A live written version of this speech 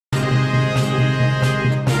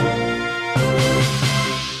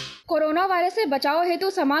से बचाव हेतु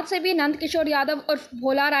समाज सेवी नंद किशोर यादव उर्फ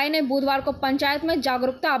भोला राय ने बुधवार को पंचायत में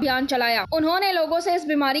जागरूकता अभियान चलाया। उन्होंने लोगों से इस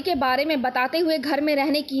बीमारी के बारे में बताते हुए घर में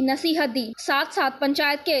रहने की नसीहत दी। साथ साथ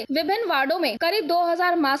पंचायत के विभिन्न वार्डों में करीब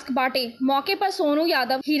 2000 मास्क बांटे। मौके पर सोनू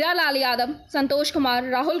यादव, हीरा लाल यादव, संतोष कुमार,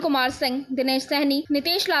 राहुल कुमार सिंह, दिनेश सहनी,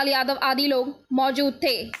 नितेश लाल यादव आदि लोग मौजूद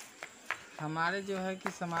थे। हमारे जो है कि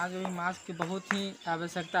समाज में मास्क की बहुत ही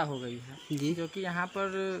आवश्यकता हो गई है जी, जो कि यहाँ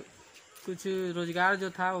पर कुछ रोजगार जो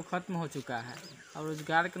था वो खत्म हो चुका है और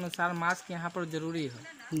रोजगार के अनुसार मास्क यहाँ पर ज़रूरी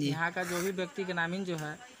है। यहाँ का जो भी व्यक्ति ग्रामीण जो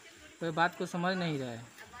है वह बात को समझ नहीं रहे,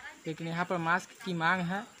 लेकिन यहाँ पर मास्क की मांग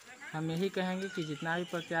है। हम यही कहेंगे कि जितना भी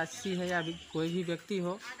प्रत्याशी है या कोई भी व्यक्ति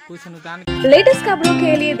हो, कुछ अनुदान। लेटेस्ट खबरों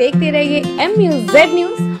के लिए देखते रहिए MUZ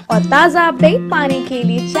न्यूज़ और ताज़ा अपडेट पाने के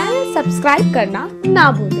लिए चैनल सब्सक्राइब करना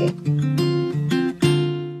ना भूलें।